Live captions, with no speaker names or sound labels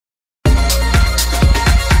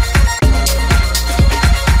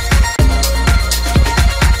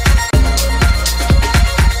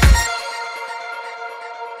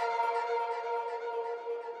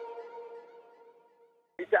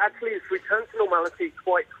luckily, it's returned to normality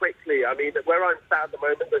quite quickly. I mean, where I'm sat at the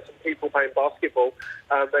moment, there's some people playing basketball.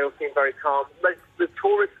 They all seem very calm. The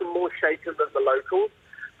tourists are more shaken than the locals.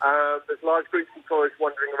 There's large groups of tourists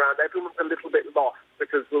wandering around. Everyone's a little bit lost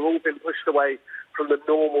because we've all been pushed away from the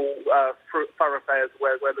normal thoroughfares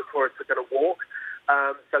where the tourists are going to walk.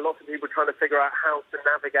 So lots of people are trying to figure out how to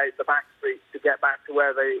navigate the back streets to get back to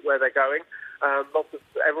where they're going.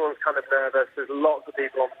 Everyone's kind of nervous. There's lots of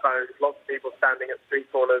people on phones, lots of people standing at street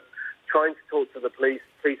corners trying to talk to the police.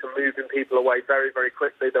 Police are moving people away very, very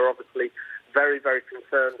quickly. They're obviously very, very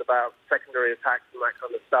concerned about secondary attacks and that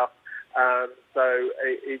kind of stuff.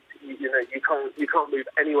 You can't move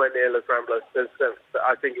anywhere near Las Ramblas.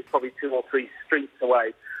 I think it's probably 2 or 3 streets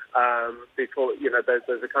away. Before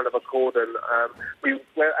there's a kind of a cordon.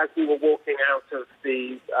 As we were walking out of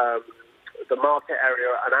the market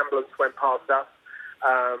area, an ambulance went past us,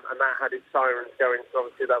 and that had its sirens going. So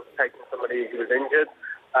obviously that was taking somebody who was injured.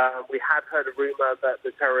 We had heard a rumour that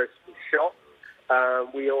the terrorist was shot.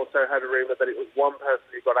 We also heard a rumour that it was one person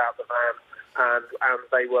who got out of the van, and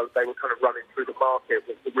they were kind of running through the market.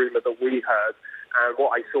 Was the rumour that we heard, and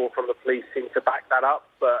what I saw from the police seemed to back that up.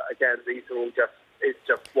 But again, these are all it's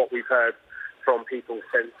just what we've heard from people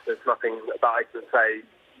since. There's nothing that I can say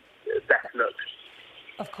definite.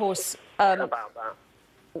 Of course. About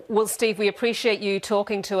that. Well, Steve, we appreciate you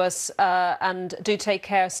talking to us, and do take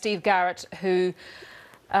care. Steve Garrett, who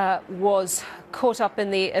was caught up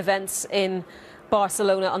in the events in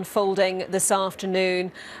Barcelona unfolding this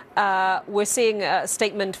afternoon. We're seeing a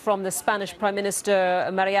statement from the Spanish Prime Minister,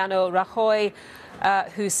 Mariano Rajoy,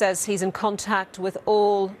 who says he's in contact with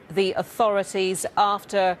all the authorities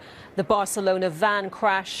after the Barcelona van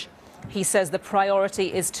crash. He says the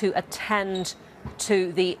priority is to attend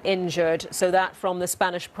to the injured. So that from the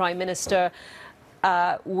Spanish Prime Minister.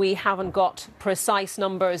 We haven't got precise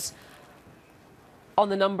numbers on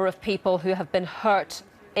the number of people who have been hurt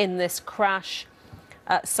in this crash.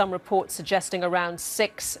 Some reports suggesting around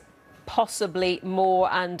 6, possibly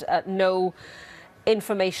more, and no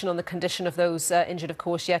information on the condition of those injured, of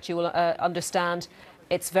course, yet. You will understand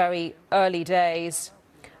it's very early days.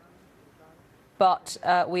 But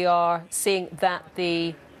we are seeing that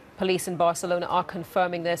the police in Barcelona are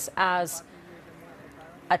confirming this as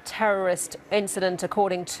a terrorist incident,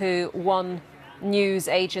 according to one news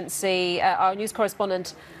agency. Our news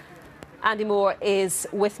correspondent, Andy Moore, is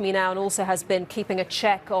with me now and also has been keeping a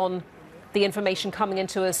check on the information coming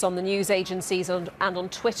into us on the news agencies and on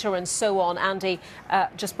Twitter and so on. Andy,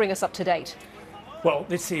 just bring us up to date. Well,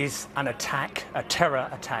 this is an attack, a terror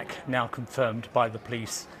attack, now confirmed by the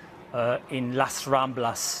police in Las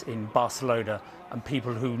Ramblas in Barcelona. And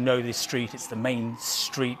people who know this street, it's the main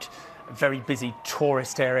street, a very busy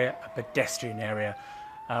tourist area, a pedestrian area.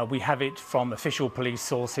 We have it from official police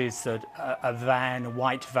sources that a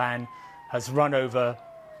white van, has run over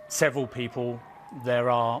several people. There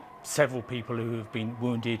are several people who have been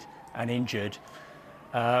wounded and injured.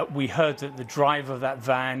 We heard that the driver of that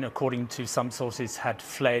van, according to some sources, had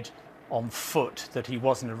fled on foot, that he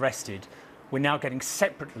wasn't arrested. We're now getting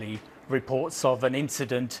separately reports of an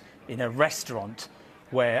incident in a restaurant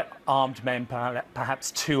where armed men,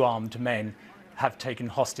 perhaps 2 armed men, have taken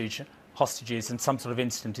hostages, and some sort of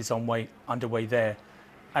incident is underway there.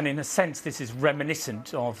 And in a sense, this is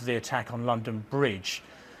reminiscent of the attack on London Bridge,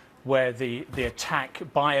 where the attack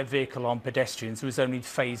by a vehicle on pedestrians was only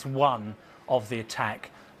phase 1 of the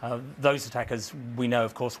attack. Those attackers, we know,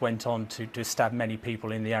 of course, went on to stab many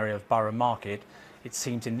people in the area of Borough Market. It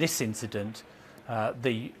seems in this incident,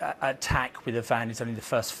 the attack with a van is only the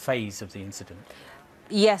first phase of the incident.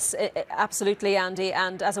 Yes, absolutely, Andy.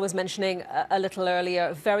 And as I was mentioning a little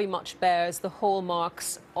earlier, very much bears the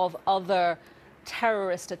hallmarks of other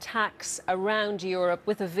terrorist attacks around Europe,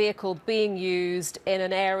 with a vehicle being used in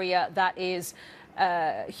an area that is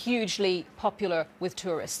hugely popular with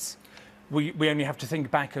tourists. We only have to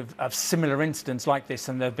think back of similar incidents like this,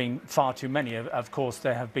 and there have been far too many. Of course,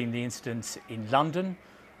 there have been the incidents in London,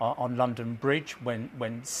 on London Bridge,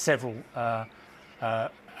 when several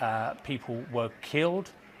people were killed.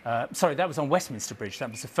 Sorry, that was on Westminster Bridge. That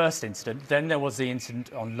was the first incident. Then there was the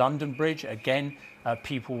incident on London Bridge. Again,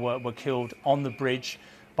 people were killed on the bridge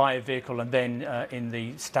by a vehicle, and then in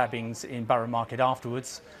the stabbings in Borough Market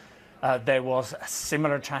afterwards. There was a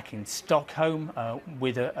similar attack in Stockholm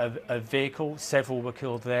with a vehicle. Several were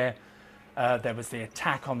killed there. There was the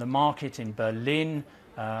attack on the market in Berlin.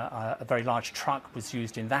 A very large truck was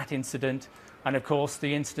used in that incident. And of course,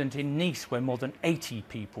 the incident in Nice, where more than 80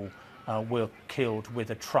 people were killed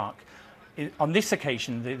with a truck. On this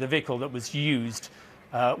occasion, the vehicle that was used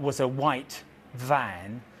was a white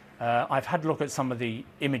van. I've had a look at some of the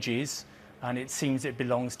images. and it seems it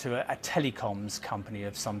belongs to a telecoms company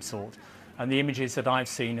of some sort. And the images that I've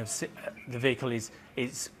seen of the vehicle is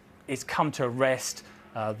come to a rest.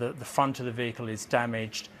 The front of the vehicle is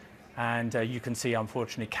damaged, and you can see,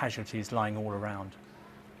 unfortunately, casualties lying all around.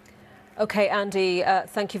 OK, Andy,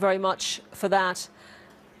 thank you very much for that.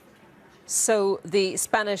 So the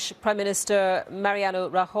Spanish Prime Minister Mariano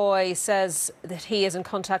Rajoy says that he is in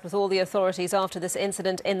contact with all the authorities after this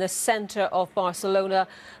incident in the centre of Barcelona,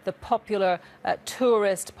 the popular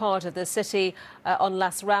tourist part of the city on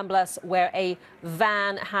Las Ramblas, where a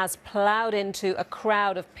van has ploughed into a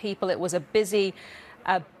crowd of people. It was a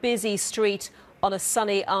busy street on a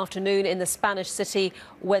sunny afternoon in the Spanish city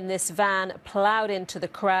when this van ploughed into the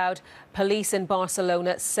crowd. Police in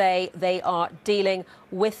Barcelona say they are dealing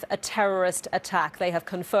with a terrorist attack. They have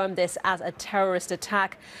confirmed this as a terrorist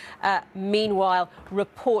attack. Meanwhile,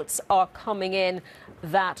 reports are coming in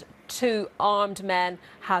that 2 armed men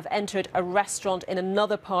have entered a restaurant in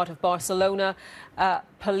another part of Barcelona.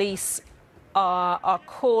 Police are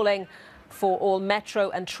calling for all metro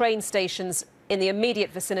and train stations in the immediate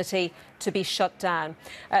vicinity to be shut down.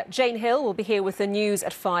 Jane Hill will be here with the news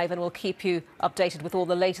at 5 and will keep you updated with all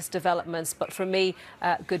the latest developments. But from me,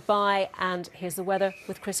 goodbye, and here's the weather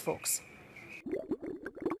with Chris Fawkes.